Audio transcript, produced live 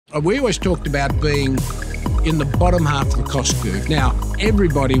We always talked about being in the bottom half of the cost curve. Now,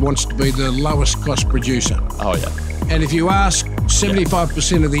 everybody wants to be the lowest cost producer. Oh, yeah. And if you ask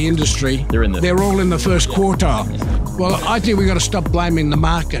 75% of the industry, they're all in the first quartile. Well, I think we've got to stop blaming the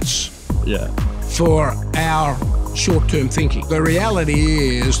markets for our short-term thinking. The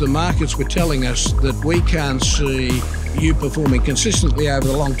reality is the markets were telling us that we can't see you performing consistently over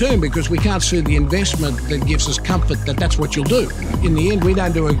the long term because we can't see the investment that gives us comfort that that's what you'll do. In the end, we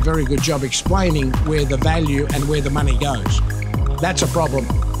don't do a very good job explaining where the value and where the money goes. That's a problem.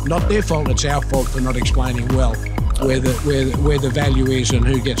 Not their fault, it's our fault for not explaining well where the value is and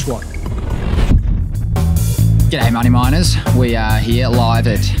who gets what. G'day Money Miners, we are here live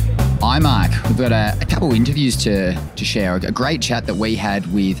at iMark. We've got a couple interviews to share. A great chat that we had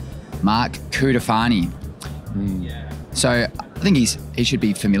with Mark Cutifani. So I think he should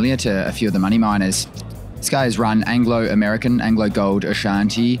be familiar to a few of the money miners. This guy has run Anglo American, AngloGold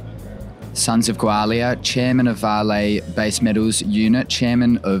Ashanti, Sons of Gwalia, chairman of Vale Base Metals Unit,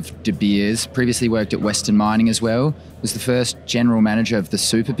 chairman of De Beers, previously worked at Western Mining as well, was the first general manager of the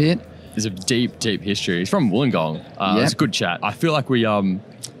Super Pit. There's a deep history. He's from Wollongong. It's a good chat. I feel like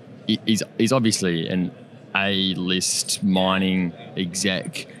he's obviously an A-list mining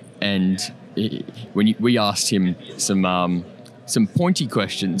exec, and when we asked him some pointy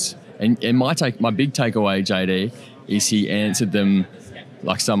questions, and my big takeaway, JD, is he answered them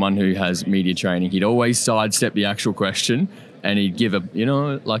like someone who has media training. He'd always sidestep the actual question, and he'd give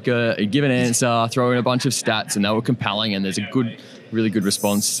he'd give an answer, throw in a bunch of stats, and they were compelling. And there's a really good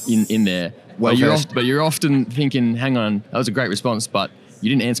response in there. But you're often thinking, hang on, that was a great response, but you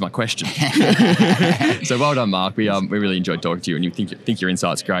didn't answer my question. So well done, Mark. We really enjoyed talking to you, and you think your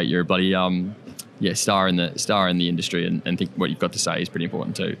insight's great. You're a bloody star in the industry, and think what you've got to say is pretty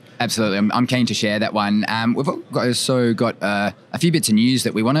important too. Absolutely, I'm keen to share that one. We've also got a few bits of news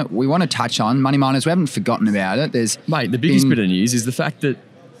that we want to touch on. Money Miners, we haven't forgotten about it. The biggest bit of news is the fact that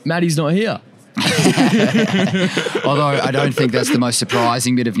Maddie's not here. Although I don't think that's the most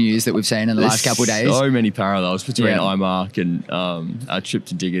surprising bit of news that we've seen in the last couple of days. So many parallels between iMark and our trip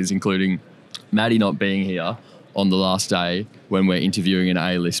to Diggers, including Maddie not being here on the last day when we're interviewing an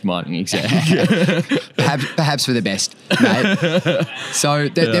A-list mining exec. perhaps for the best, mate. So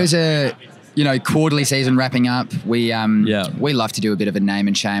there's a quarterly season wrapping up. We love to do a bit of a name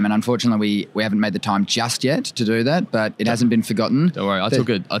and shame, and unfortunately we haven't made the time just yet to do that, but it hasn't been forgotten. Don't worry,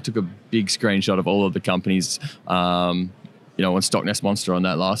 I took a big screenshot of all of the companies on Stocknest Monster on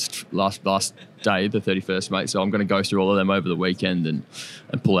that last day, the 31st, mate. So I'm going to go through all of them over the weekend and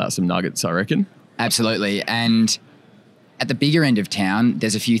pull out some nuggets, I reckon. Absolutely. And at the bigger end of town,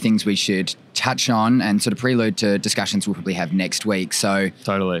 there's a few things we should touch on and sort of prelude to discussions we'll probably have next week. So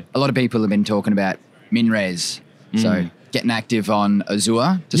totally, a lot of people have been talking about MinRes. So getting active on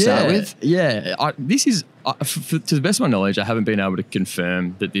Azure to start with. Yeah, this is, to the best of my knowledge, I haven't been able to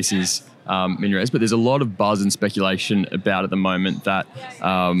confirm that this is MinRes, but there's a lot of buzz and speculation about at the moment that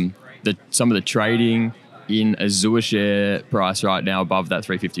some of the trading in Azure share price right now above that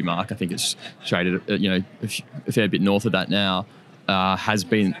 350 mark, I think it's traded a fair bit north of that now, has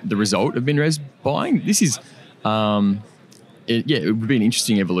been the result of MinRes buying. This is, it would be an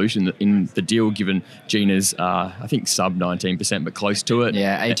interesting evolution in the deal given Gina's, I think sub 19%, but close to it.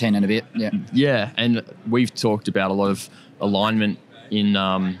 Yeah, 18 and a bit. Yeah, and we've talked about a lot of alignment in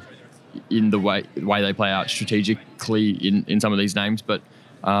the way they play out strategically in some of these names, but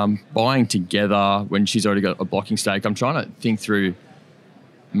buying together when she's already got a blocking stake, I'm trying to think through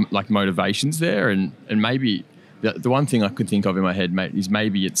motivations there, and maybe the one thing I could think of in my head, mate, is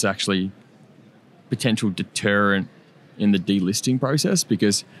maybe it's actually potential deterrent in the delisting process,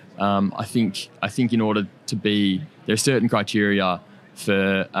 because I think in order to be, there are certain criteria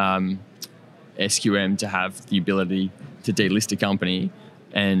for SQM to have the ability to delist a company,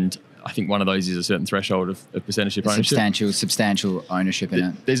 and I think one of those is a certain threshold of percentage ownership. Substantial ownership in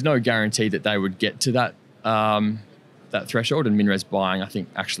it. There's no guarantee that they would get to that threshold, and MinRes buying, I think,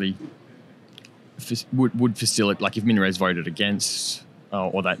 actually would facilitate. Like if MinRes voted against,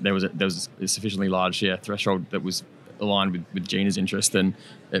 or that there was a sufficiently large share threshold that was aligned with Gina's interest, then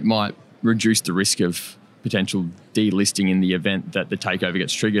it might reduce the risk of potential delisting in the event that the takeover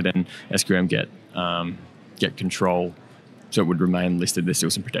gets triggered and SQM get control. So it would remain listed. There's still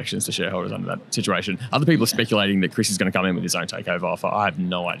some protections to shareholders under that situation. Other people are speculating that Chris is going to come in with his own takeover offer. I have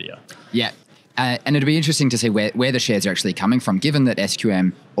no idea. Yeah. And it'll be interesting to see where the shares are actually coming from, given that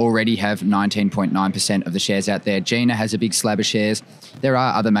SQM already have 19.9% of the shares out there. Gina has a big slab of shares. There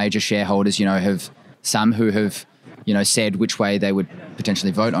are other major shareholders, who have said which way they would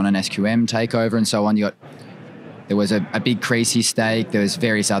potentially vote on an SQM takeover and so on. You got There was a big Creasy stake. There was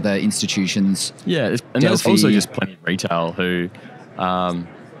various other institutions. Yeah, and there's also just plenty of retail who,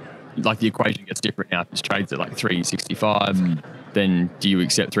 like the equation gets different now. If it trades at like 365, then do you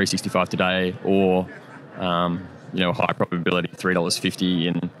accept 365 today or, high probability $3.50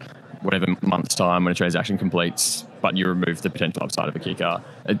 in whatever month's time when a transaction completes, but you remove the potential upside of a kicker.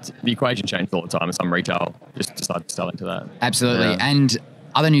 The equation changed all the time, and some retail just decided to sell into that. Absolutely. Yeah. And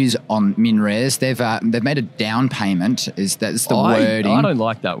other news on MinRes, they've made a down payment. That's the wording. I don't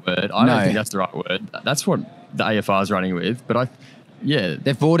like that word. I don't think that's the right word. That's what the AFR is running with. But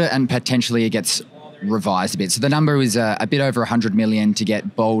they've bought it, and potentially it gets revised a bit. So the number is a bit over 100 million to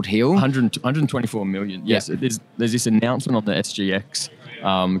get Bald Hill. 124 million. Yes. Yeah. There's this announcement on the SGX,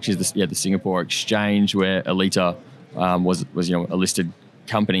 which is the Singapore exchange, where Alita was a listed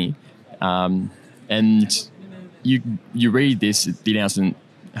company, and you read this. The announcement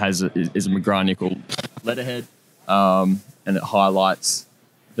is a McGrath-Nickel letterhead, and it highlights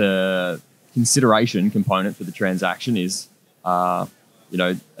the consideration component for the transaction is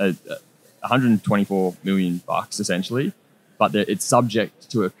 124 million bucks essentially, but it's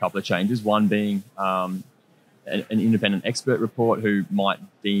subject to a couple of changes. One being an independent expert report who might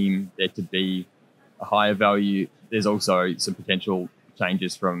deem there to be a higher value. There's also some potential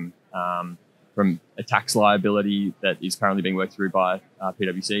changes from a tax liability that is currently being worked through by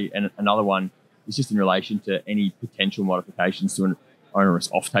PwC, and another one is just in relation to any potential modifications to an onerous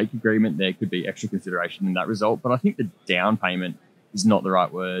offtake agreement. There could be extra consideration in that result, but I think the down payment is not the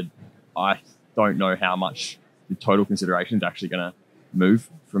right word. I don't know how much the total consideration is actually going to move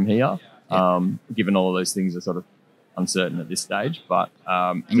from here, given all of those things are sort of uncertain at this stage. But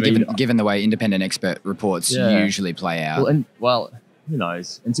given the way independent expert reports usually play out, who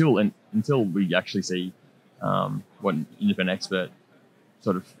knows? Until we actually see what an independent expert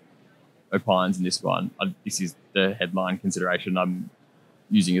sort of opines in this one, this is the headline consideration I'm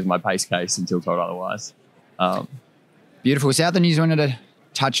using as my base case until told otherwise. Beautiful. Is that the news you wanted to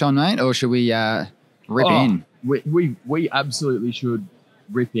touch on, mate, or should we rip in? We absolutely should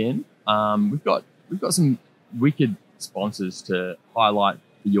rip in. We've got some wicked sponsors to highlight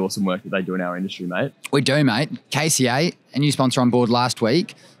the awesome work that they do in our industry, mate. We do, mate. KCA, a new sponsor on board last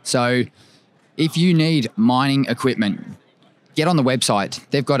week. So if you need mining equipment, get on the website.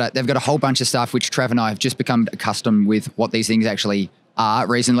 They've got a whole bunch of stuff which Trav and I have just become accustomed with what these things actually are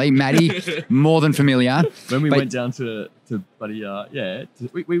recently. Maddie, more than familiar. When we went down to bloody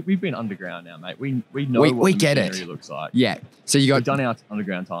we've been underground now, mate. We know what the machinery looks like. Yeah. So we've done our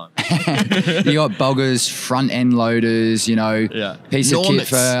underground time. You got boggers, front end loaders, piece of kit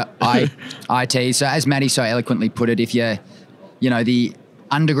for IT. So as Maddie so eloquently put it, if the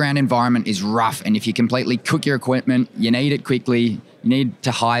underground environment is rough, and if you completely cook your equipment, you need it quickly, you need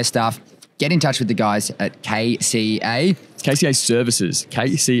to hire stuff, get in touch with the guys at KCA. KCA Services,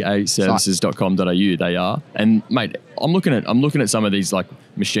 kcaservices.com.au they are. And mate, I'm looking at some of these like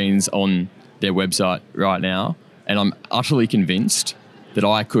machines on their website right now, and I'm utterly convinced that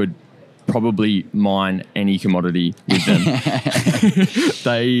I could probably mine any commodity with them.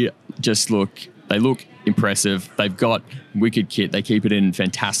 They look impressive. They've got wicked kit. They keep it in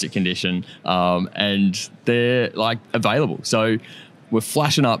fantastic condition, and they're like available. So we're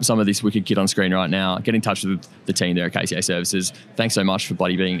flashing up some of this wicked kit on screen right now. Get in touch with the team there at KCA Services. Thanks so much for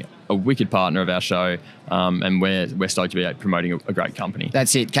bloody being a wicked partner of our show, and we're stoked to be promoting a great company.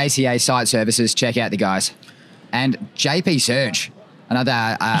 That's it. KCA Site Services. Check out the guys. And JP Search,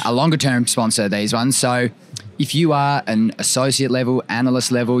 another a longer term sponsor of these ones. So if you are an associate level,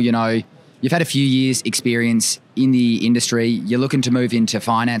 analyst level, you've had a few years experience in the industry, you're looking to move into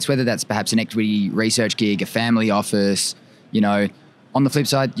finance, whether that's perhaps an equity research gig, a family office, on the flip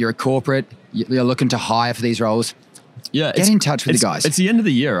side, you're a corporate, you're looking to hire for these roles. Yeah, get in touch with the guys. It's the end of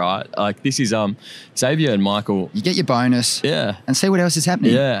the year, right? Like this is Xavier and Michael. You get your bonus. Yeah. And see what else is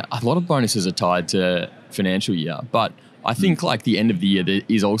happening. Yeah. A lot of bonuses are tied to financial year, but I think like the end of the year there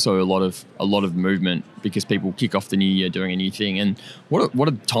is also a lot of movement because people kick off the new year doing a new thing. And what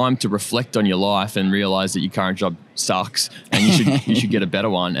a time to reflect on your life and realize that your current job sucks and you should get a better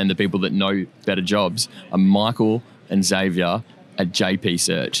one. And the people that know better jobs are Michael and Xavier at JP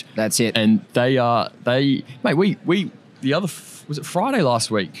Search. That's it. And was it Friday last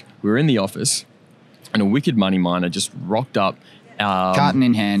week? We were in the office and a wicked money miner just rocked up. Carton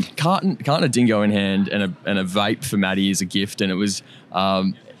in hand. Carton of dingo in hand and a vape for Maddie as a gift. And it was,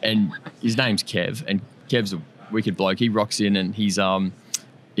 and his name's Kev, and Kev's a wicked bloke. He rocks in and he's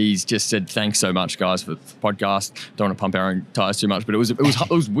just said, thanks so much guys for the podcast. Don't want to pump our own tires too much, but it was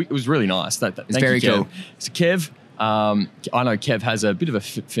really nice. It's very cool. So Kev, I know Kev has a bit of a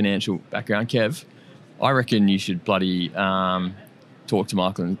financial background. Kev, I reckon you should bloody talk to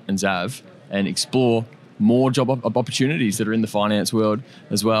Michael and Zav and explore more job opportunities that are in the finance world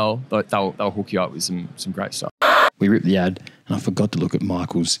as well. They'll hook you up with some great stuff. We ripped the ad, and I forgot to look at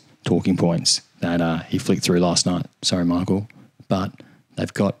Michael's talking points that he flicked through last night. Sorry, Michael. But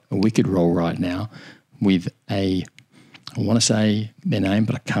they've got a wicked role right now with I want to say their name,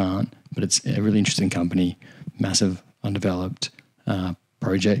 but I can't. But it's a really interesting company, massive, undeveloped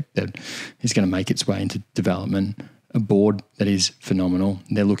project that is going to make its way into development. A board that is phenomenal.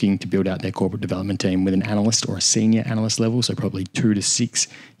 They're looking to build out their corporate development team with an analyst or a senior analyst level, so probably 2 to 6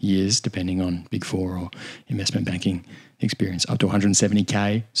 years, depending on Big Four or investment banking experience, up to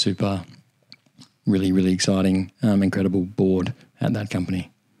 170K. Super, really, really exciting, incredible board at that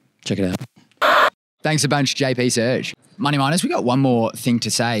company. Check it out. Thanks a bunch, JP Serge. Money Miners, we got one more thing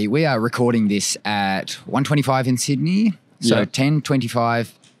to say. We are recording this at 1:25 in Sydney, so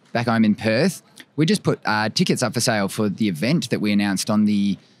 10:25 back home in Perth. We just put tickets up for sale for the event that we announced on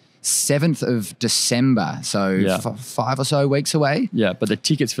the 7th of December, so 5 or so weeks away. Yeah, but the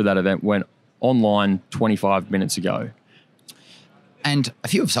tickets for that event went online 25 minutes ago. And a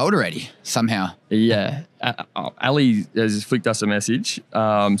few have sold already, somehow. Yeah. Ali has flicked us a message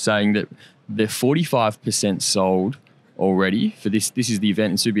saying that they're 45% sold already for this. This is the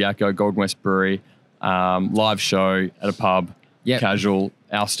event in Subiaco, Golden West Brewery, live show at a pub, casual,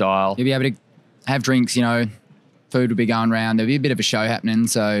 our style. You'll be able to have drinks, you know, food will be going around. There'll be a bit of a show happening,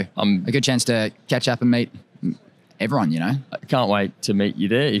 so a good chance to catch up and meet everyone, you know. I can't wait to meet you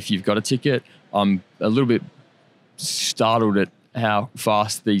there if you've got a ticket. I'm a little bit startled at how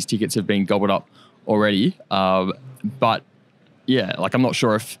fast these tickets have been gobbled up already. But yeah, like I'm not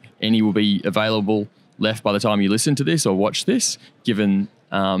sure if any will be available left by the time you listen to this or watch this, given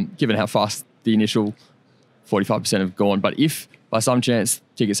how fast the initial 45% have gone. But if by some chance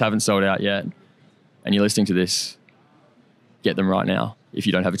tickets haven't sold out yet and you're listening to this, get them right now if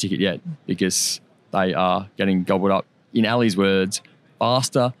you don't have a ticket yet, because they are getting gobbled up, in Ali's words,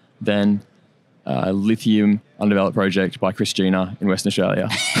 faster than a lithium undeveloped project by Chris Gina in Western Australia.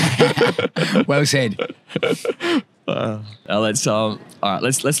 Well said. Let's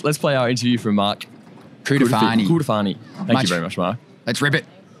play our interview from Mark Cutifani. Thank you very much, Mark. Let's rip it.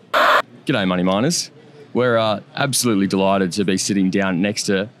 G'day, Money Miners. We're absolutely delighted to be sitting down next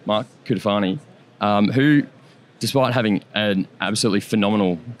to Mark Cutifani, who, despite having an absolutely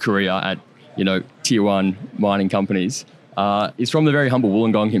phenomenal career at, tier 1 mining companies, is from the very humble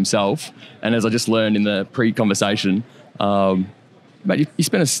Wollongong himself. And as I just learned in the pre-conversation, mate, you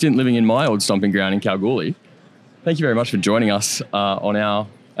spent a stint living in my old stomping ground in Kalgoorlie. Thank you very much for joining us on our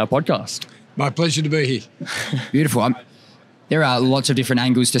podcast. My pleasure to be here. Beautiful. There are lots of different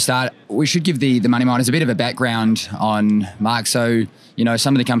angles to start. We should give the Money Miners a bit of a background on Mark. So,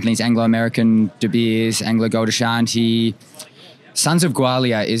 some of the companies, Anglo American, De Beers, AngloGold Ashanti, Sons of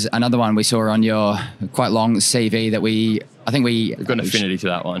Gwalia is another one we saw on your quite long CV that we've got an affinity to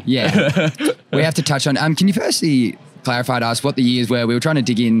that one. Yeah. We have to touch on. Can you firstly clarify to us what the years were? We were trying to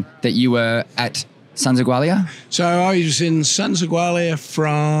dig in that you were at Sons of Gwalia. So I was in Sons of Gwalia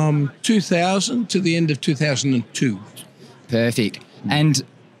from 2000 to the end of 2002. Perfect. And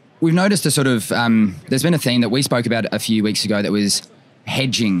we've noticed a sort of, there's been a theme that we spoke about a few weeks ago that was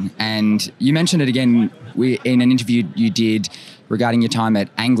hedging. And you mentioned it again in an interview you did regarding your time at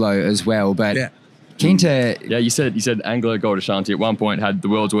Anglo as well. But keen to... Yeah, you said AngloGold Ashanti at one point had the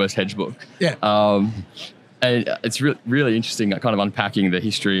world's worst hedge book. Yeah. And it's really interesting kind of unpacking the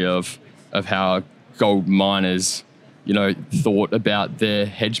history of how gold miners, thought about their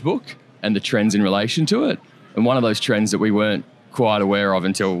hedge book and the trends in relation to it. And one of those trends that we weren't quite aware of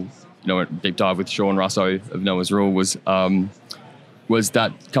until, a deep dive with Sean Russo of Noah's Rule was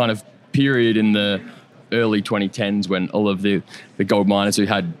that kind of period in the early 2010s when all of the gold miners who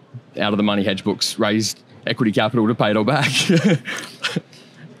had out of the money hedge books raised equity capital to pay it all back.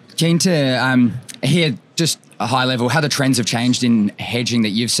 Keen to hear just a high level how the trends have changed in hedging that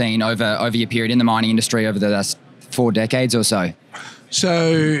you've seen over your period in the mining industry over the last 4 decades or so.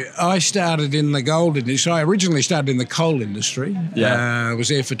 So I started in the gold industry. I originally started in the coal industry. Yeah. I was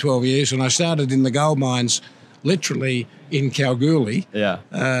there for 12 years, and I started in the gold mines literally in Kalgoorlie. Yeah.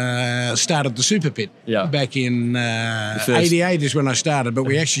 Started the super pit back in 88 is when I started, but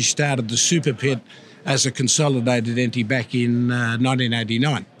we actually started the super pit as a consolidated entity back in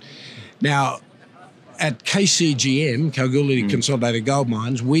 1989. Now, at KCGM, Kalgoorlie Consolidated Gold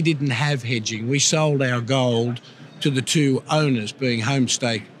Mines, we didn't have hedging. We sold our gold to the 2 owners, being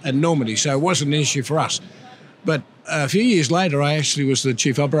Homestake and Normandy, so it wasn't an issue for us. But a few years later, I actually was the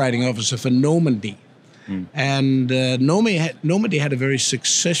Chief Operating Officer for Normandy. And Normandy had a very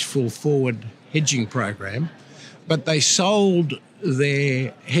successful forward hedging program, but they sold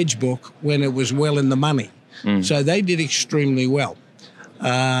their hedge book when it was well in the money. So they did extremely well.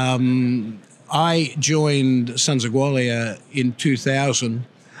 I joined Sons of Gwalia in 2000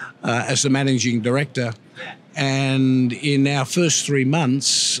 as the managing director, and in our first 3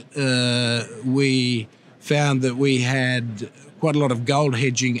 months, we found that we had quite a lot of gold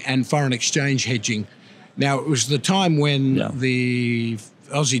hedging and foreign exchange hedging. Now, it was the time when the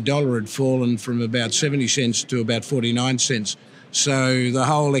Aussie dollar had fallen from about 70 cents to about 49 cents. So the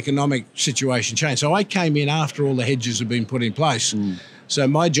whole economic situation changed. So I came in after all the hedges had been put in place. So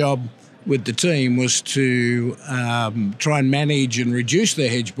my job with the team was to try and manage and reduce their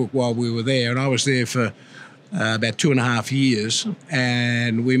hedge book while we were there. And I was there for about 2.5 years,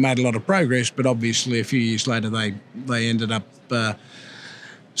 and we made a lot of progress, but obviously a few years later they ended up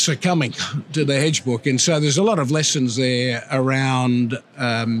succumbing to the hedge book. And so there's a lot of lessons there around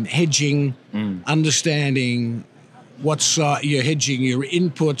hedging, understanding what side you're hedging, your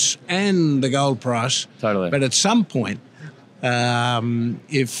inputs and the gold price. Totally. But at some point,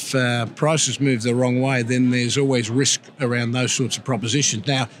 if prices move the wrong way, then there's always risk around those sorts of propositions.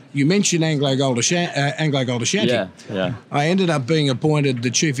 Now, you mentioned AngloGold Ashanti. Yeah. I ended up being appointed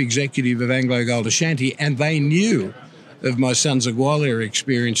the chief executive of AngloGold Ashanti, and they knew of my Sons of Gwalia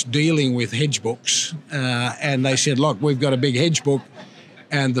experience dealing with hedge books. And they said, look, we've got a big hedge book,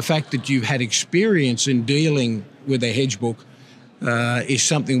 and the fact that you've had experience in dealing with a hedge book is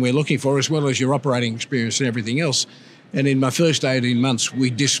something we're looking for, as well as your operating experience and everything else. And in my first 18 months, we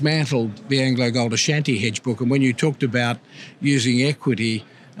dismantled the AngloGold Ashanti hedge book. And when you talked about using equity,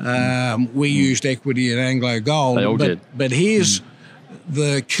 we used equity at AngloGold. They all did. But here's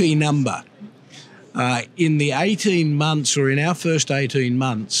the key number. In the 18 months, or in our first 18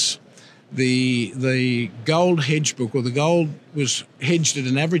 months, the gold hedge book, or the gold was hedged at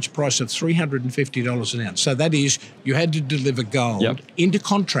an average price of $350 an ounce. So that is, you had to deliver gold into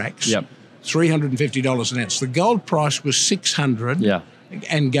contracts. $350 an ounce. The gold price was $600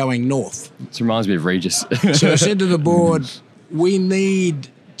 and going north. This reminds me of Regis. So I said to the board, we need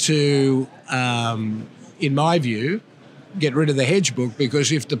to, in my view, get rid of the hedge book,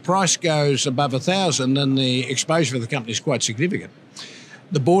 because if the price goes above 1,000, then the exposure for the company is quite significant.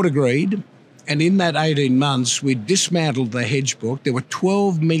 The board agreed, and in that 18 months, we dismantled the hedge book. There were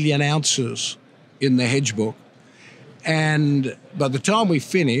 12 million ounces in the hedge book, and by the time we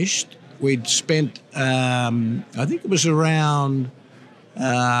finished, we'd spent, I think it was around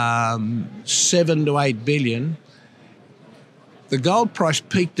 7 to 8 billion. The gold price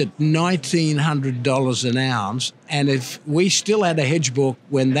peaked at $1,900 an ounce, and if we still had a hedge book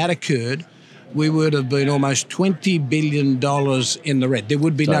when that occurred, we would have been almost $20 billion in the red. There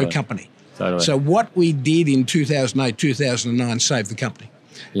would be no company. So what we did in 2008, 2009 saved the company.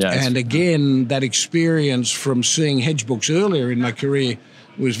 And again, that experience from seeing hedge books earlier in my career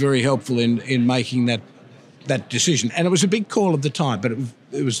was very helpful in making that decision. And it was a big call at the time, but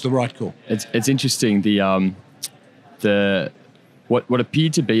it was the right call. It's interesting, what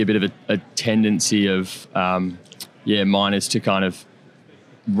appeared to be a bit of a tendency of miners to kind of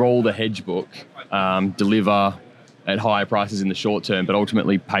roll the hedge book, deliver at higher prices in the short term, but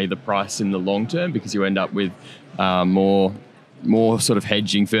ultimately pay the price in the long term, because you end up with more sort of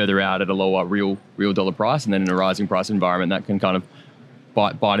hedging further out at a lower real dollar price, and then in a rising price environment that can kind of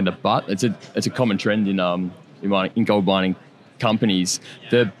bite in the butt. It's a common trend in gold mining companies.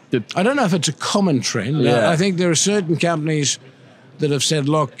 I don't know if it's a common trend. I think there are certain companies that have said,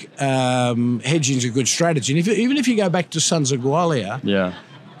 look, hedging is a good strategy. And even if you go back to Sons of Gwalia,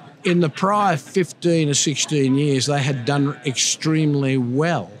 in the prior 15 or 16 years, they had done extremely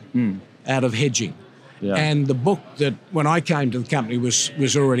well out of hedging. And the book that, when I came to the company,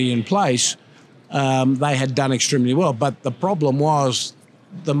 was already in place. They had done extremely well. But the problem was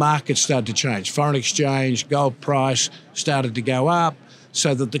the market started to change. Foreign exchange, gold price started to go up,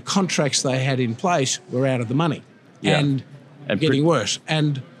 so that the contracts they had in place were out of the money and getting worse.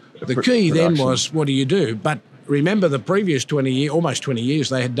 And the key then was, what do you do? But remember, the previous almost 20 years,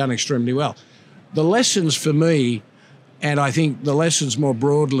 they had done extremely well. The lessons for me, and I think the lessons more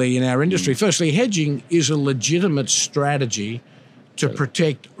broadly in our industry, firstly, hedging is a legitimate strategy to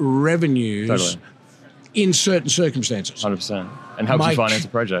protect revenues in certain circumstances. 100%. And helps you finance a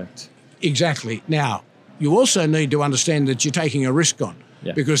project. Exactly. Now, you also need to understand that you're taking a risk on.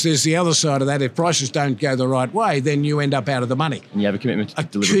 Because there's the other side of that. If prices don't go the right way, then you end up out of the money. And you have a commitment to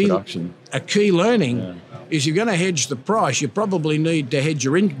deliver production. A key learning is, you're going to hedge the price, you probably need to hedge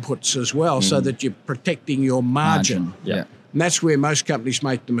your inputs as well, so that you're protecting your margin. And that's where most companies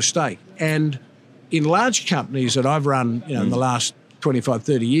make the mistake. And in large companies that I've run in the last 25,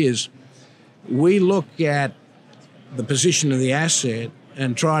 30 years, we look at the position of the asset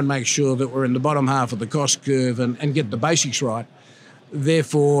and try and make sure that we're in the bottom half of the cost curve and get the basics right.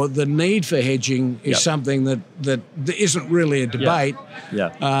 Therefore, the need for hedging is something that isn't really a debate.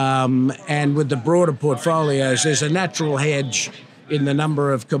 And with the broader portfolios, there's a natural hedge in the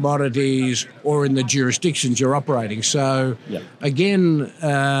number of commodities or in the jurisdictions you're operating. So, again,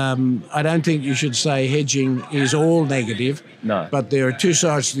 I don't think you should say hedging is all negative. No. But there are two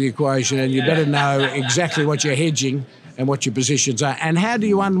sides to the equation, and you better know exactly what you're hedging and what your positions are, and how do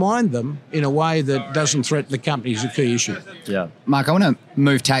you unwind them in a way that doesn't threaten the company is a key issue. Yeah. Mark, I want to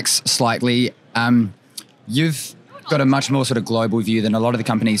move tax slightly. You've got a much more sort of global view than a lot of the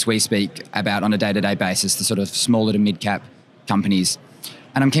companies we speak about on a day-to-day basis, the sort of smaller to mid-cap companies.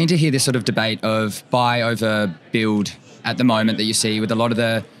 And I'm keen to hear this sort of debate of buy over build at the moment that you see with a lot of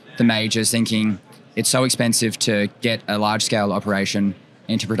the majors thinking it's so expensive to get a large-scale operation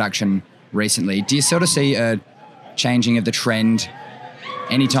into production recently. Do you sort of see a changing of the trend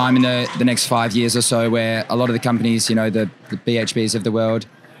anytime in the next 5 years or so where a lot of the companies, the BHPs of the world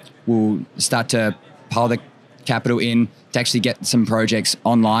will start to pile the capital in to actually get some projects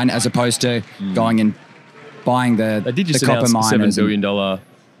online as opposed to going and buying the They did just copper announce miners? $7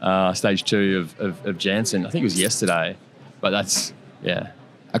 billion stage 2 of Jansen. I think it was yesterday, but that's,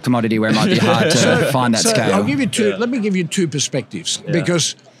 a commodity where it might be hard to find that scale. I'll give you two. Let me give you two perspectives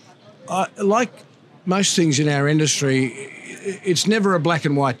because, like most things in our industry, it's never a black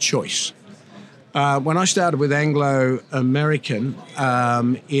and white choice. When I started with Anglo American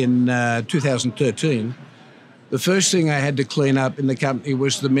in 2013, the first thing I had to clean up in the company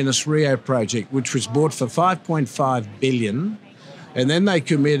was the Minas Rio project, which was bought for $5.5 billion. And then they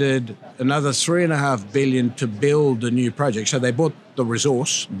committed another $3.5 billion to build a new project. So they bought the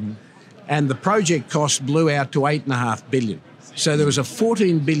resource, and the project cost blew out to $8.5 billion. So there was a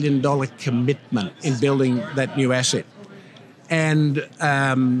 $14 billion commitment in building that new asset. And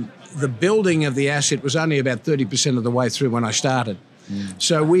the building of the asset was only about 30% of the way through when I started.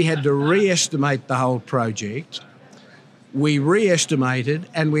 So we had to re-estimate the whole project. We re-estimated,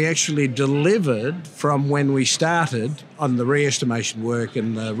 and we actually delivered from when we started on the re-estimation work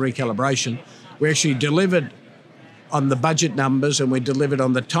and the recalibration. We actually delivered on the budget numbers and we delivered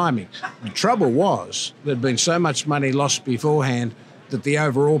on the timing. The trouble was there'd been so much money lost beforehand that the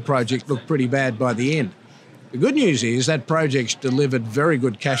overall project looked pretty bad by the end. The good news is that project's delivered very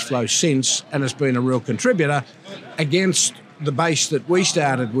good cash flow since and has been a real contributor. Against the base that we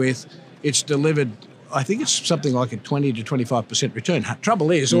started with, it's delivered, I think it's something like a 20 to 25% return. Trouble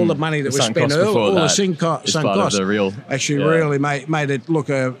is, all the money that was spent earlier, all the sunk costs, actually really made it look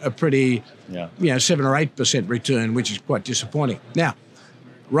a pretty, 7 or 8% return, which is quite disappointing. Now,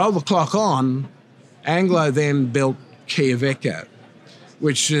 roll the clock on, Anglo then built Quellaveco,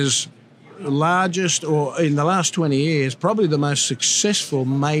 which is the largest, or in the last 20 years, probably the most successful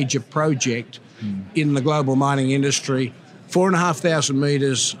major project in the global mining industry. 4,500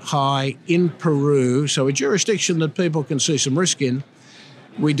 metres high in Peru, so a jurisdiction that people can see some risk in.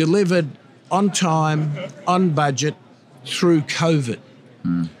 We delivered on time, on budget, through COVID.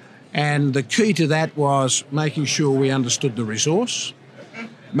 And the key to that was making sure we understood the resource,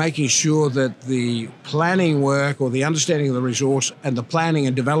 making sure that the planning work or the understanding of the resource and the planning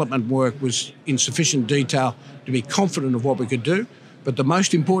and development work was in sufficient detail to be confident of what we could do. But the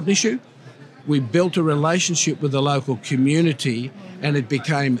most important issue, we built a relationship with the local community and it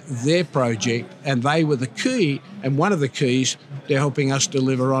became their project, and they were the key and one of the keys to helping us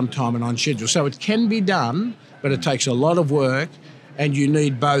deliver on time and on schedule. So it can be done, but it takes a lot of work, and you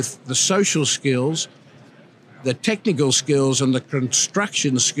need both the social skills, the technical skills and the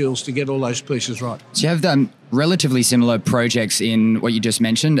construction skills to get all those pieces right. So you have done relatively similar projects in what you just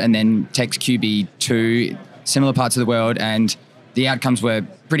mentioned, and then Tex QB2, similar parts of the world, and the outcomes were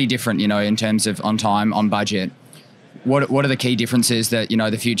pretty different, in terms of on time, on budget. What are the key differences that,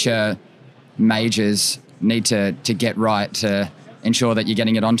 the future majors need to get right to ensure that you're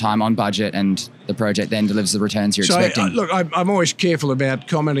getting it on time, on budget, and the project then delivers the returns you're expecting? Look, I'm always careful about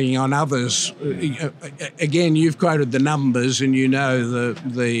commenting on others. Again, you've quoted the numbers and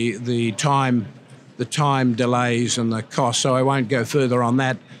the time delays and the cost, so I won't go further on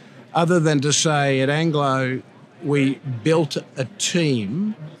that, other than to say at Anglo, we built a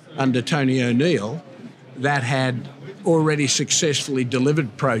team under Tony O'Neill that had already successfully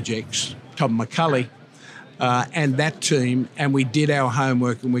delivered projects, Tom McCulley, and that team, and we did our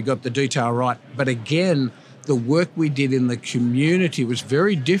homework and we got the detail right. But again, the work we did in the community was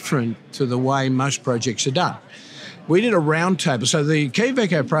very different to the way most projects are done. We did a roundtable. So the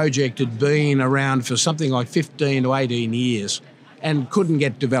Quellaveco project had been around for something like 15 to 18 years and couldn't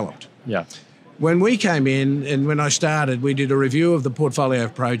get developed. Yeah. When we came in and when I started, we did a review of the portfolio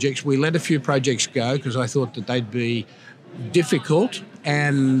of projects. We let a few projects go because I thought that they'd be difficult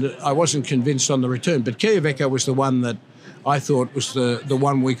and I wasn't convinced on the return. But Quellaveco was the one that I thought was the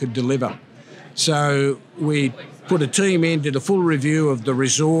one we could deliver. So we put a team in, did a full review of the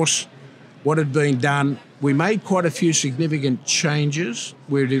resource, what had been done. We made quite a few significant changes.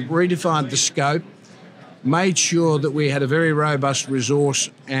 We redefined the scope, made sure that we had a very robust resource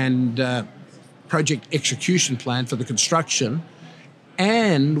and project execution plan for the construction,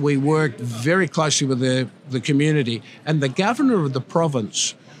 and we worked very closely with the community. And the governor of the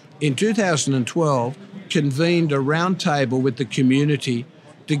province in 2012 convened a roundtable with the community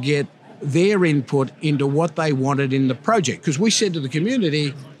to get their input into what they wanted in the project. Because we said to the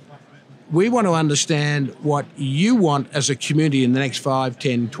community, we want to understand what you want as a community in the next 5,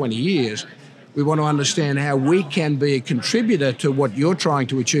 10, 20 years. We want to understand how we can be a contributor to what you're trying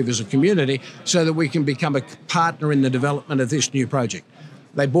to achieve as a community so that we can become a partner in the development of this new project.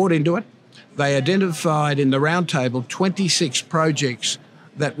 They bought into it. They identified in the roundtable 26 projects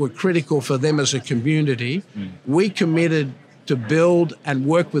that were critical for them as a community. We committed to build and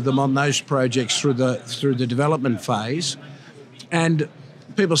work with them on those projects through the development phase. And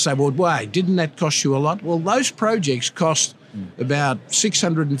people say, well, why? Didn't that cost you a lot? Well, those projects cost about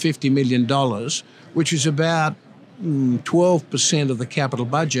 $650 million, which is about 12% of the capital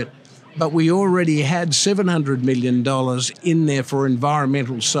budget. But we already had $700 million in there for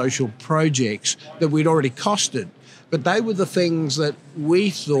environmental social projects that we'd already costed. But they were the things that we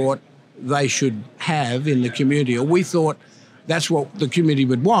thought they should have in the community, or we thought that's what the community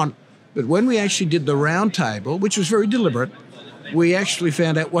would want. But when we actually did the roundtable, which was very deliberate, we actually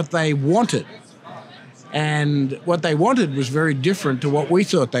found out what they wanted. And what they wanted was very different to what we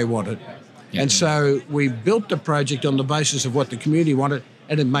thought they wanted. Yeah. And so we built the project on the basis of what the community wanted,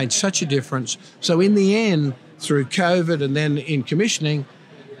 and it made such a difference. So in the end, through COVID and then in commissioning,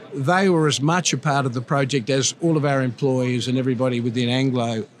 they were as much a part of the project as all of our employees and everybody within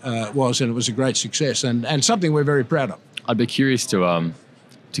Anglo was, and it was a great success and something we're very proud of. I'd be curious to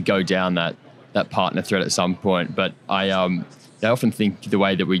go down that partner thread at some point, but I often think the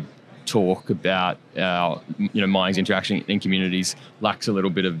way that we talk about our mining's interaction in communities lacks a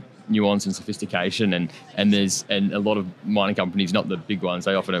little bit of nuance and sophistication, and a lot of mining companies, not the big ones,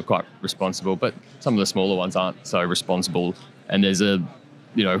 they often are quite responsible, but some of the smaller ones aren't so responsible, and there's an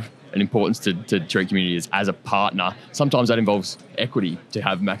importance to treat communities as a partner. Sometimes that involves equity to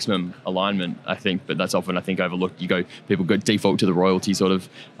have maximum alignment, I think, but that's often, I think, overlooked. People go default to the royalty sort of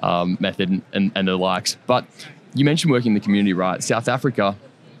method and the likes. But you mentioned working in the community, right? South Africa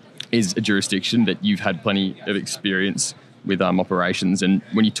is a jurisdiction that you've had plenty of experience with operations. And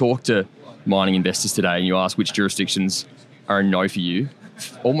when you talk to mining investors today and you ask which jurisdictions are a no for you,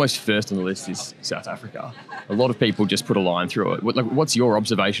 almost first on the list is South Africa. A lot of people just put a line through it. What's your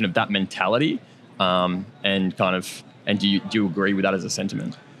observation of that mentality, and do you agree with that as a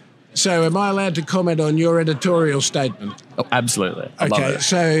sentiment? So am I allowed to comment on your editorial statement? Oh, absolutely. I okay, love it.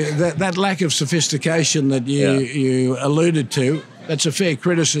 So that lack of sophistication that you alluded to, that's a fair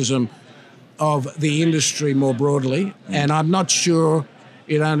criticism of the industry more broadly, and I'm not sure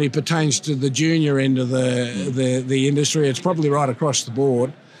it only pertains to the junior end of the industry. It's probably right across the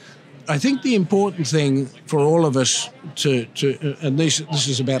board. I think the important thing for all of us to and this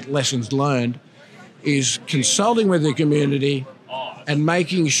is about lessons learned, is consulting with the community and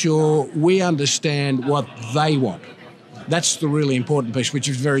making sure we understand what they want. That's the really important piece, which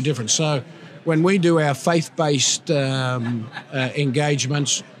is very different. So when we do our faith-based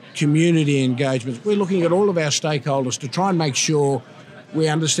engagements, community engagements, we're looking at all of our stakeholders to try and make sure we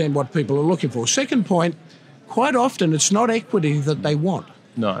understand what people are looking for. Second point, quite often it's not equity that they want.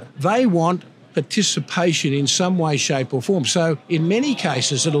 No. They want participation in some way, shape or form. So in many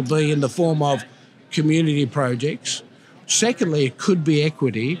cases it'll be in the form of community projects. Secondly, it could be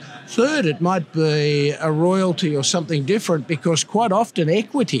equity. Third, it might be a royalty or something different, because quite often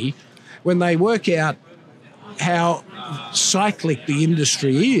equity, when they work out how cyclic the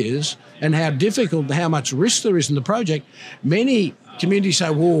industry is and how difficult, how much risk there is in the project, many communities say,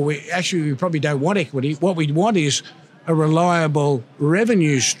 well, we probably don't want equity. What we want is a reliable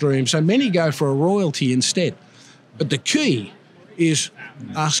revenue stream. So many go for a royalty instead. But the key is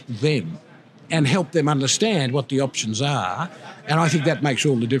ask them and help them understand what the options are. And I think that makes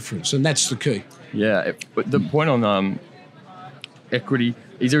all the difference, and that's the key. Yeah, but the point on equity,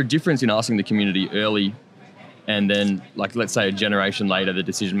 is there a difference in asking the community early and then, like, let's say a generation later, the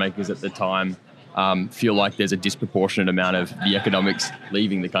decision makers at the time feel like there's a disproportionate amount of the economics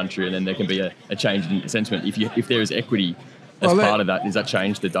leaving the country, and then there can be a change in sentiment? If there is equity as part of that? Does that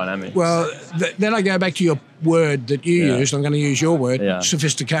change the dynamics? Well, then I go back to your word that you used. I'm going to use your word,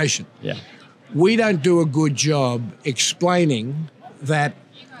 sophistication. Yeah. We don't do a good job explaining that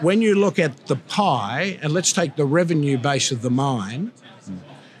when you look at the pie, and let's take the revenue base of the mine,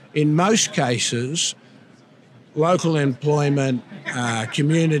 in most cases, local employment,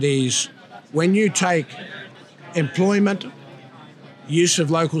 communities, when you take employment, use of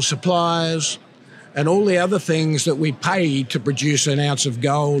local suppliers, and all the other things that we pay to produce an ounce of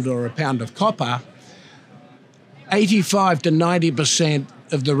gold or a pound of copper, 85 to 90%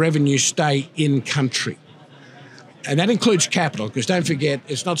 of the revenue stay in country. And that includes capital, because don't forget,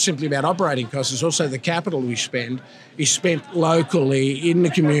 it's not simply about operating costs, it's also the capital we spend is spent locally in the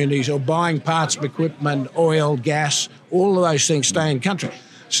communities or buying parts of equipment, oil, gas, all of those things stay in country.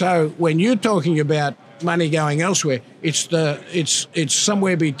 So when you're talking about money going elsewhere, it's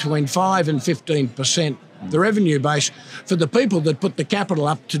somewhere between 5 and 15%, the revenue base, for the people that put the capital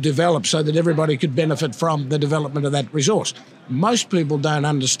up to develop so that everybody could benefit from the development of that resource. Most people don't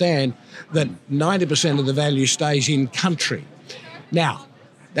understand that 90% of the value stays in country. Now,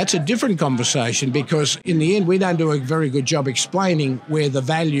 that's a different conversation, because in the end we don't do a very good job explaining where the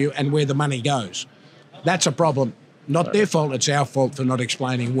value and where the money goes. That's a problem. Not their fault, it's our fault for not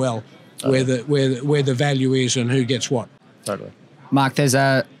explaining well where the value is and who gets what. Totally. Mark, there's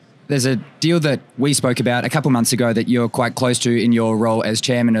a deal that we spoke about a couple months ago that you're quite close to in your role as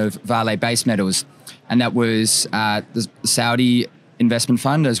chairman of Vale Base Metals, and that was the Saudi investment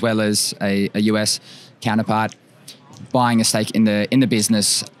fund as well as a US counterpart buying a stake in the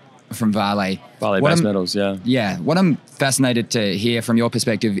business from Vale. Vale Base Metals, yeah. Yeah. What I'm fascinated to hear from your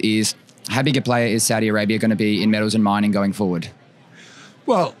perspective is, how big a player is Saudi Arabia going to be in metals and mining going forward?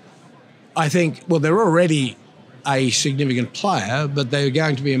 Well, I think, they're already a significant player, but they're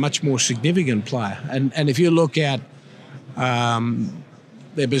going to be a much more significant player. And if you look at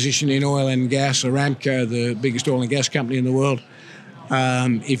their position in oil and gas, Aramco, the biggest oil and gas company in the world,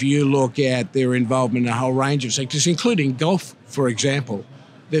 if you look at their involvement in a whole range of sectors, including golf, for example,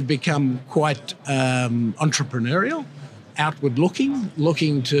 they've become quite entrepreneurial,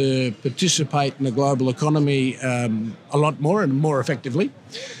 outward-looking to participate in the global economy a lot more and more effectively.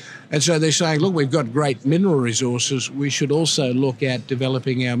 And so they're saying, look, we've got great mineral resources. We should also look at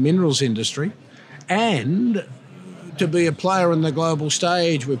developing our minerals industry. And to be a player on the global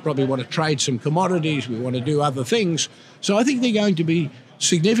stage, we probably want to trade some commodities. We want to do other things. So I think they're going to be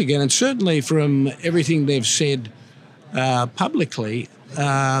significant. And certainly from everything they've said publicly,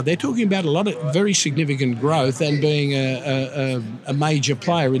 they're talking about a lot of very significant growth and being a major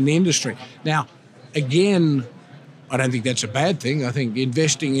player in the industry. Now, again, I don't think that's a bad thing. I think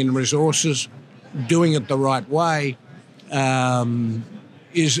investing in resources, doing it the right way,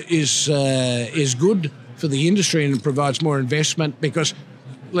 is good for the industry, and it provides more investment, because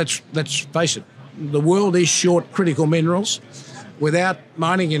let's face it, the world is short critical minerals. Without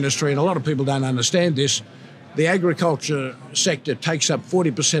mining industry, and a lot of people don't understand this, the agriculture sector takes up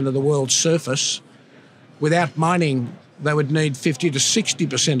 40% of the world's surface. Without mining, they would need 50 to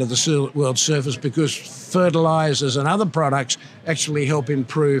 60% of the world's surface, because fertilizers and other products actually help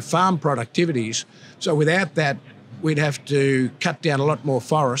improve farm productivities. So without that, we'd have to cut down a lot more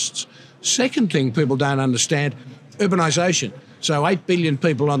forests. Second thing people don't understand, urbanisation. So 8 billion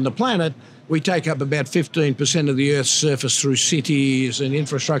people on the planet, we take up about 15% of the Earth's surface through cities and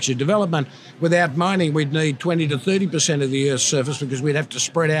infrastructure development. Without mining, we'd need 20 to 30% of the Earth's surface, because we'd have to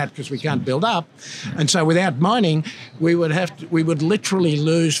spread out because we can't build up. And so without mining, we would literally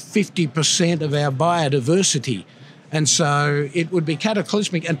lose 50% of our biodiversity. And so it would be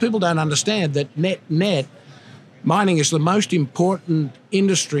cataclysmic. And people don't understand that net, mining is the most important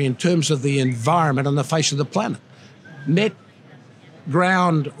industry in terms of the environment on the face of the planet. Net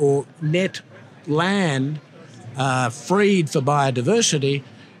ground or net land freed for biodiversity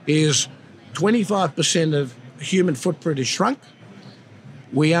is 25% of human footprint is shrunk.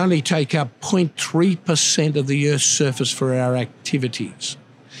 We only take up 0.3% of the Earth's surface for our activities.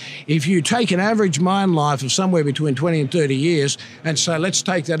 If you take an average mine life of somewhere between 20 and 30 years, and so let's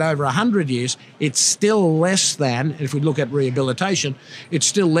take that over 100 years, it's still less than, if we look at rehabilitation, it's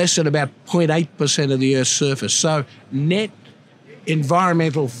still less than about 0.8% of the Earth's surface. So net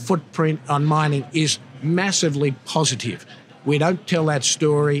environmental footprint on mining is massively positive. We don't tell that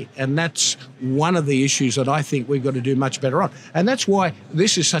story, and that's one of the issues that I think we've got to do much better on. And that's why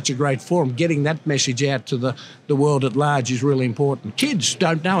this is such a great forum. Getting that message out to the world at large is really important. Kids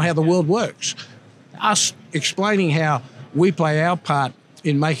don't know how the world works. Us explaining how we play our part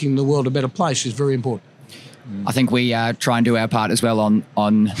in making the world a better place is very important. I think we try and do our part as well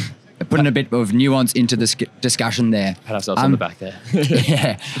on putting a bit of nuance into this discussion there. Pat ourselves on the back there.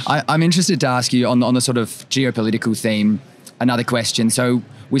 Yeah. I'm interested to ask you on the sort of geopolitical theme, another question. So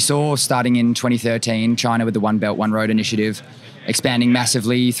we saw starting in 2013, China with the One Belt, One Road initiative, expanding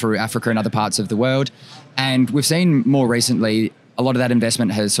massively through Africa and other parts of the world. And we've seen more recently, a lot of that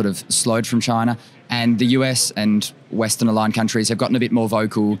investment has sort of slowed from China, and the US and Western aligned countries have gotten a bit more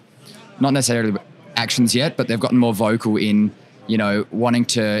vocal, not necessarily actions yet, but they've gotten more vocal in, wanting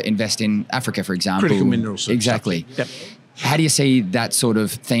to invest in Africa, for example. Critical minerals. Exactly. Yep. How do you see that sort of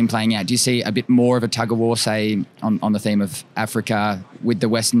theme playing out? Do you see a bit more of a tug of war, say, on the theme of Africa with the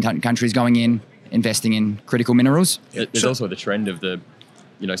Western countries going in, investing in critical minerals? There's also the trend of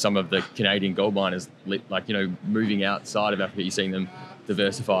some of the Canadian gold miners, moving outside of Africa. You're seeing them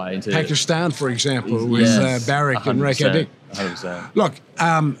diversify into Pakistan, for example, with Barrick and Reko Diq. 100%. Look,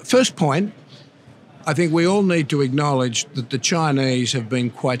 first point, I think we all need to acknowledge that the Chinese have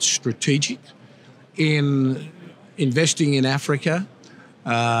been quite strategic in investing in Africa,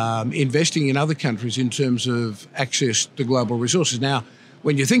 investing in other countries in terms of access to global resources. Now,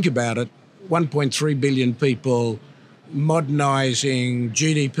 when you think about it, 1.3 billion people, modernising,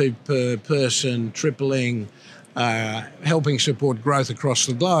 GDP per person tripling, helping support growth across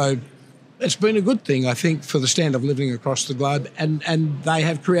the globe, it's been a good thing, I think, for the standard of living across the globe, and they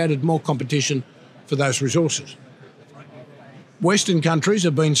have created more competition for those resources. Western countries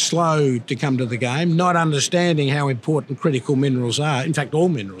have been slow to come to the game, not understanding how important critical minerals are. In fact, all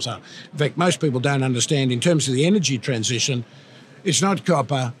minerals are. In fact, most people don't understand in terms of the energy transition, it's not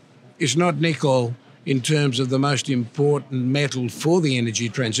copper, it's not nickel in terms of the most important metal for the energy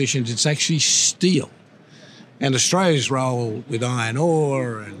transition, it's actually steel. And Australia's role with iron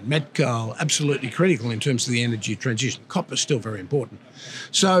ore and met coal, absolutely critical in terms of the energy transition. Copper's still very important.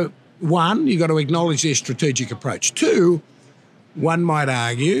 So, one, you've got to acknowledge their strategic approach. Two, one might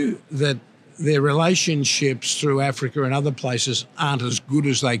argue that their relationships through Africa and other places aren't as good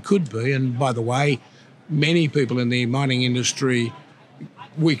as they could be. And by the way, many people in the mining industry,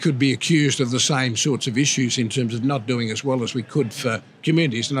 we could be accused of the same sorts of issues in terms of not doing as well as we could for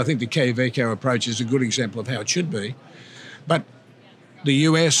communities. And I think the Quellaveco approach is a good example of how it should be. But the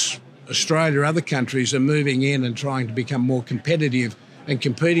US, Australia, other countries are moving in and trying to become more competitive and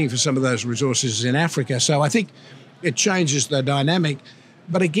competing for some of those resources in Africa. So I think it changes the dynamic.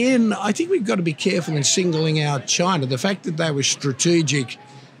 But again, I think we've got to be careful in singling out China. The fact that they were strategic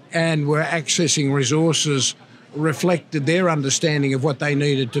and were accessing resources reflected their understanding of what they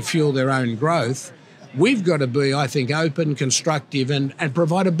needed to fuel their own growth. We've got to be, I think, open, constructive, and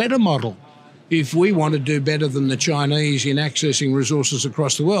provide a better model if we want to do better than the Chinese in accessing resources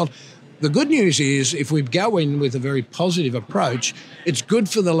across the world. The good news is if we go in with a very positive approach, it's good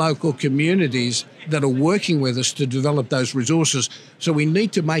for the local communities that are working with us to develop those resources. So we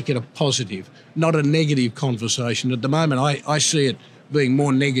need to make it a positive, not a negative conversation. At the moment, I see it being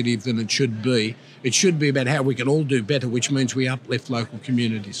more negative than it should be. It should be about how we can all do better, which means we uplift local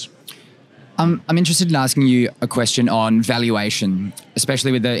communities. I'm interested in asking you a question on valuation,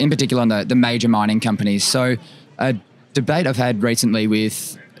 especially with in particular on the major mining companies. So a debate I've had recently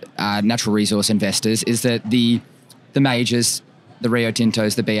with natural resource investors is that the majors, the Rio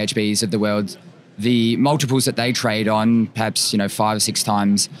Tintos, the BHPs of the world, the multiples that they trade on, perhaps 5 or 6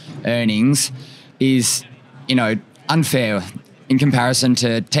 times earnings, is unfair in comparison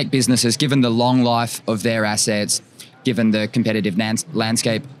to tech businesses, given the long life of their assets, given the competitive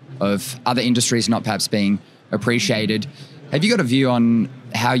landscape of other industries not perhaps being appreciated. Have you got a view on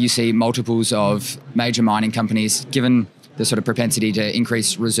how you see multiples of major mining companies, given the sort of propensity to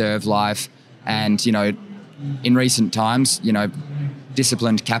increase reserve life and, in recent times,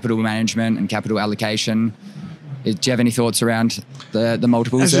 disciplined capital management and capital allocation? Do you have any thoughts around the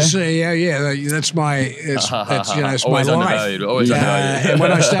multiples As there? a CEO, that's my it's always my undervalued, life. always undervalued.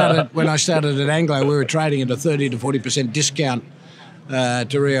 And when I started at Anglo, we were trading at a 30 to 40% discount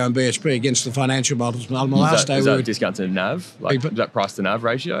to Rio and BHP against the financial models. On the last day, is that discount to NAV? Is that price to NAV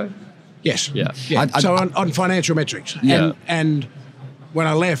ratio? Yes. Yeah. So on financial metrics. Yeah. And when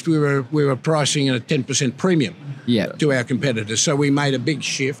I left, we were pricing at a 10% premium to our competitors. So we made a big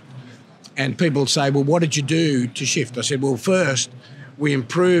shift. And people say, well, what did you do to shift? I said, well, first, we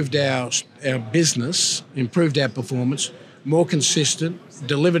improved our business, improved our performance, more consistent,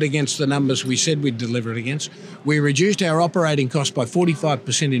 delivered against the numbers we said we'd deliver it against. We reduced our operating costs by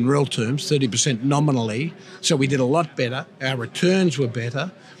 45% in real terms, 30% nominally. So we did a lot better. Our returns were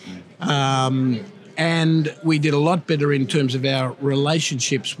better. And we did a lot better in terms of our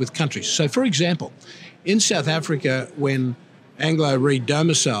relationships with countries. So, for example, in South Africa, when Anglo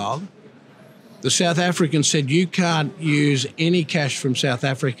re-domiciled, the South Africans said, you can't use any cash from South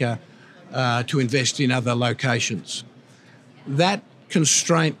Africa to invest in other locations. That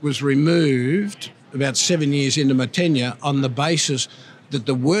constraint was removed about 7 years into my tenure on the basis that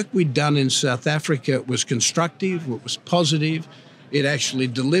the work we'd done in South Africa was constructive, it was positive, it actually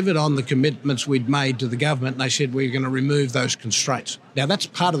delivered on the commitments we'd made to the government, and they said we're going to remove those constraints. Now, that's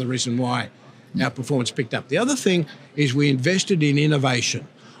part of the reason why our performance picked up. The other thing is we invested in innovation,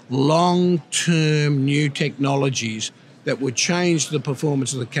 long-term new technologies that would change the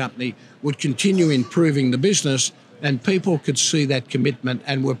performance of the company, would continue improving the business, and people could see that commitment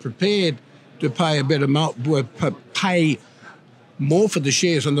and were prepared to pay pay more for the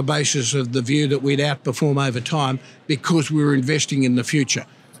shares on the basis of the view that we'd outperform over time because we were investing in the future.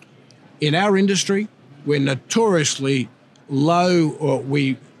 In our industry, we're notoriously low, or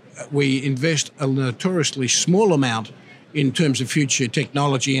we invest a notoriously small amount in terms of future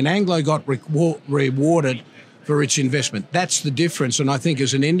technology, and Anglo got rewarded for its investment. That's the difference, and I think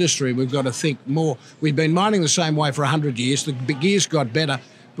as an industry we've got to think more. We've been mining the same way for 100 years. The gears got better,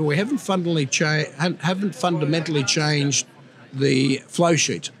 but we haven't fundamentally changed the flow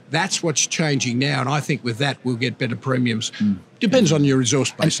sheets. That's what's changing now, and I think with that we'll get better premiums. Depends on your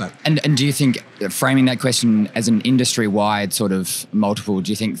resource base, though. And do you think, framing that question as an industry-wide sort of multiple,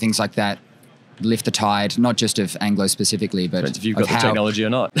 do you think things like that lift the tide, not just of Anglo specifically, but if you've got the technology or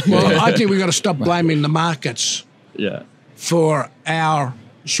not? Well, I think we've got to stop blaming the markets for our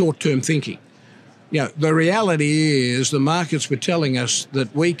short-term thinking. You know, the reality is the markets were telling us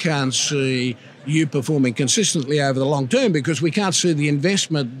that we can't see you performing consistently over the long term because we can't see the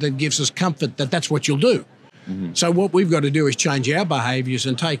investment that gives us comfort that that's what you'll do. So what we've got to do is change our behaviours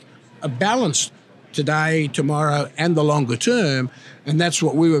and take a balance today, tomorrow and the longer term, and that's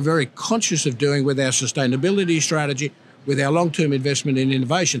what we were very conscious of doing with our sustainability strategy, with our long-term investment in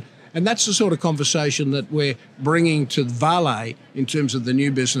innovation. And that's the sort of conversation that we're bringing to Vale in terms of the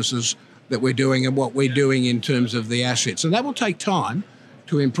new businesses that we're doing and what we're doing in terms of the assets. And that will take time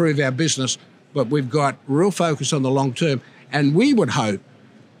to improve our business, but we've got real focus on the long term, and we would hope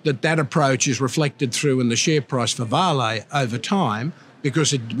that that approach is reflected through in the share price for Vale over time,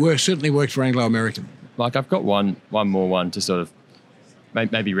 because it certainly worked for Anglo American. Mike, I've got one more to sort of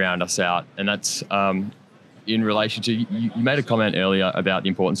maybe round us out, and that's in relation to, you made a comment earlier about the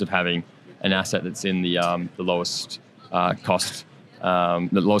importance of having an asset that's in the lowest cost, the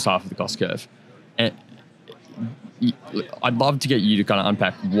lowest half of the cost curve. And I'd love to get you to kind of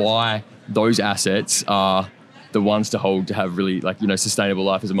unpack why those assets are the ones to hold to have really sustainable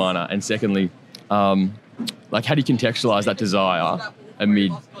life as a miner. And secondly, how do you contextualize that desire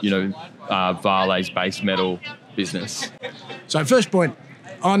amid Vale's base metal business? So first point,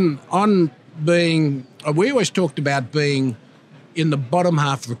 on being, we always talked about being in the bottom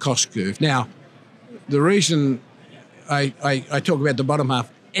half of the cost curve. Now, the reason I talk about the bottom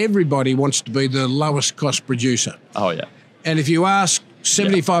half, everybody wants to be the lowest cost producer. Oh yeah. And if you ask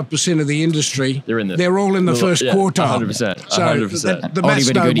 75% of the industry, they're all in the first quartile. 100%. So 100%. the maths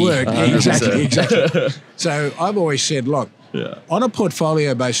don't work. Exactly. So I've always said, look, on a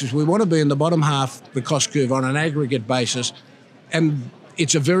portfolio basis, we want to be in the bottom half of the cost curve on an aggregate basis, and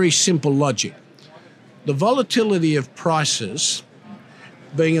it's a very simple logic. The volatility of prices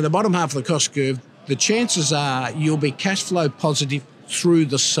being in the bottom half of the cost curve, the chances are you'll be cash flow positive through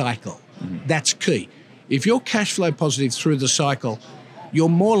the cycle. That's key. If you're cash flow positive through the cycle, you're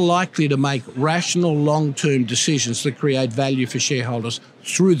more likely to make rational long-term decisions that create value for shareholders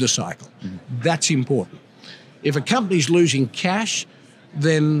through the cycle. That's important. If a company's losing cash,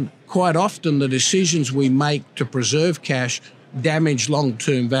 then quite often the decisions we make to preserve cash damage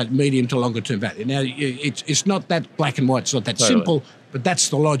long-term value, medium to longer-term value. Now, it's not that black and white, it's not that simple, but that's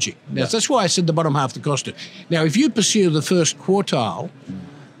the logic. Now, that's why I said the bottom half of the cost curve. Now, if you pursue the first quartile,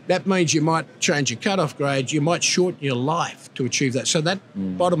 that means you might change your cut-off grade, you might shorten your life to achieve that. So that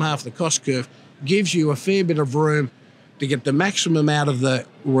bottom half of the cost curve gives you a fair bit of room to get the maximum out of the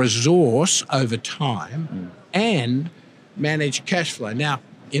resource over time and manage cash flow. Now,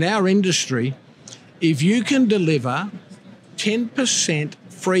 in our industry, if you can deliver 10%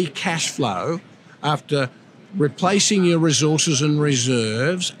 free cash flow after replacing your resources and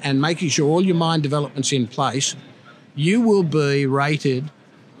reserves and making sure all your mine development's in place, you will be rated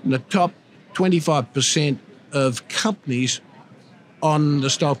in the top 25% of companies on the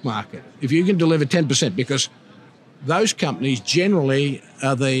stock market. If you can deliver 10%, because those companies generally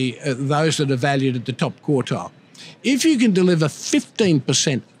are those that are valued at the top quartile. If you can deliver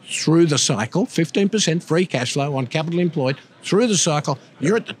 15% through the cycle, 15% free cash flow on capital employed through the cycle,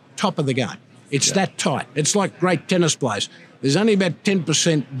 you're at the top of the game. It's that tight. It's like great tennis players. There's only about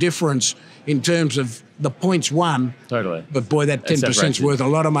 10% difference in terms of the points won. Totally. But boy, that 10% is worth a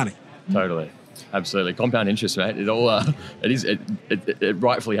lot of money. Totally. Absolutely. Compound interest, mate. It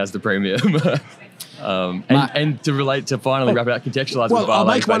rightfully has the premium. And to wrap it up, contextualize with Vale. I'll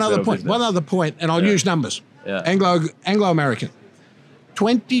make one other point, and I'll use numbers. Yeah. Anglo American,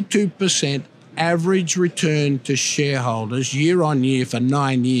 22% average return to shareholders year on year for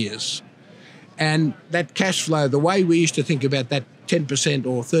 9 years. And that cash flow, the way we used to think about that 10%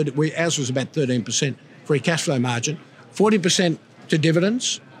 or 30%, ours was about 13% free cash flow margin, 40% to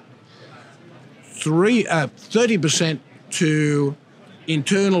dividends, 30% to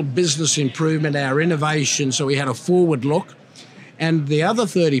internal business improvement, our innovation, so we had a forward look, and the other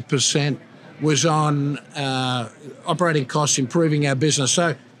 30% was on operating costs, improving our business,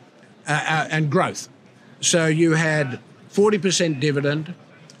 and growth. So you had 40% dividend,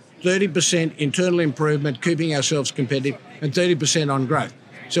 30% internal improvement, keeping ourselves competitive, and 30% on growth.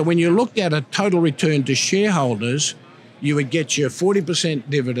 So when you looked at a total return to shareholders, you would get your 40%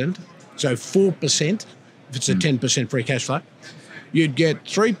 dividend, so 4%, if it's a 10% free cash flow. You'd get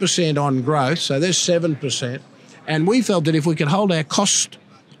 3% on growth, so there's 7%. And we felt that if we could hold our cost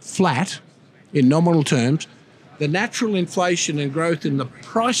flat in nominal terms, the natural inflation and growth in the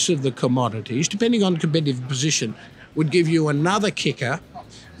price of the commodities, depending on competitive position, would give you another kicker,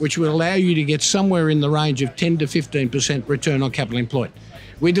 which would allow you to get somewhere in the range of 10 to 15% return on capital employed.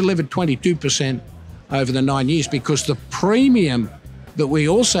 We delivered 22% over the 9 years because the premium that we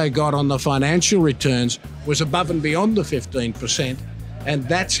also got on the financial returns was above and beyond the 15%, and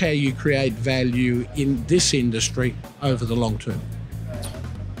that's how you create value in this industry over the long term.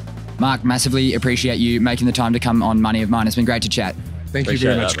 Mark, massively appreciate you making the time to come on Money of Mine. It's been great to chat. Thank you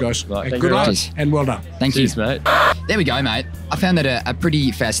very much, guys. Good luck and well done. Thank you. Cheers, mate. There we go, mate. I found that a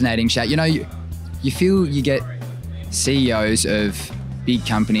pretty fascinating chat. You know, you feel you get CEOs of big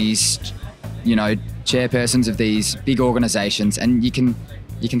companies, you know, chairpersons of these big organizations, and you can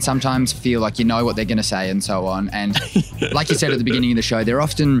sometimes feel like you know what they're going to say and so on. And like you said at the beginning of the show, they're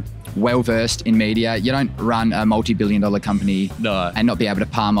often well-versed in media. You don't run a multi-billion-dollar company and not be able to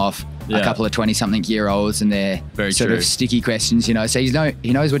palm off a couple of 20-something-year-olds and their of sticky questions, you know. So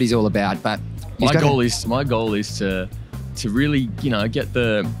he knows what he's all about. But my goal is to really, you know, get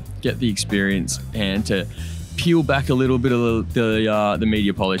the experience and to peel back a little bit of the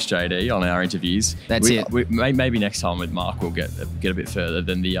media polish, JD, on our interviews. Maybe next time with Mark we'll get a bit further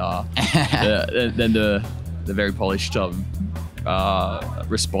than the very polished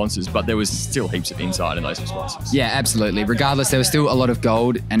responses, but there was still heaps of insight in those responses. Yeah, absolutely. Regardless, there was still a lot of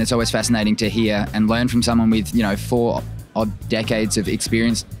gold, and it's always fascinating to hear and learn from someone with, you know, 4 odd decades of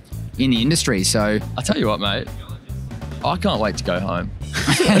experience in the industry. So I tell you what, mate, I can't wait to go home.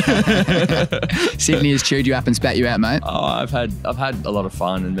 Sydney has chewed you up and spat you out, mate. Oh, I've had a lot of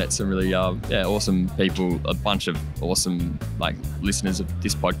fun and met some really awesome people, a bunch of awesome listeners of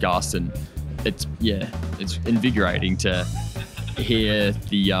this podcast, and it's invigorating to hear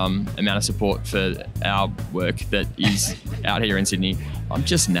the amount of support for our work that is out here in Sydney. I'm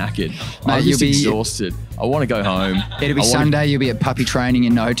just knackered. Mate, I'm just exhausted. I want to go home. It'll be Sunday. You'll be at puppy training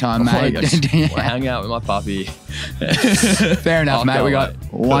in no time, mate. I want to hang out with my puppy. Fair enough, mate. We got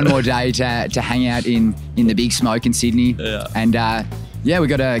one more day to hang out in the big smoke in Sydney. Yeah. And we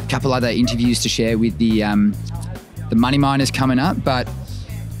got a couple other interviews to share with the money miners coming up. But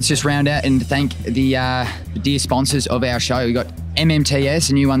let's just round out and thank the dear sponsors of our show. We got MMTS,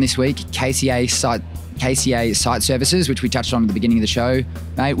 a new one this week, KCA Site Services, which we touched on at the beginning of the show.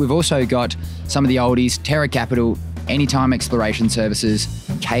 Mate, we've also got some of the oldies, Terra Capital, Anytime Exploration Services,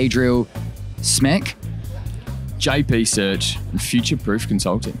 K-Drill, SMEC, JP Search, and Future Proof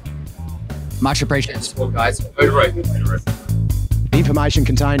Consulting. Much appreciated support, guys. The information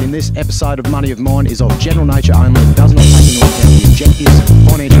contained in this episode of Money of Mine is of general nature only and does not take into account the objectives,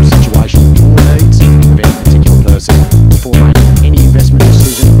 financial situation, or needs of any particular person. Before making any investment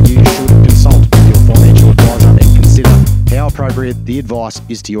decision, you should consult with your financial advisor and consider how appropriate the advice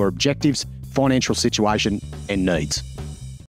is to your objectives, financial situation, and needs.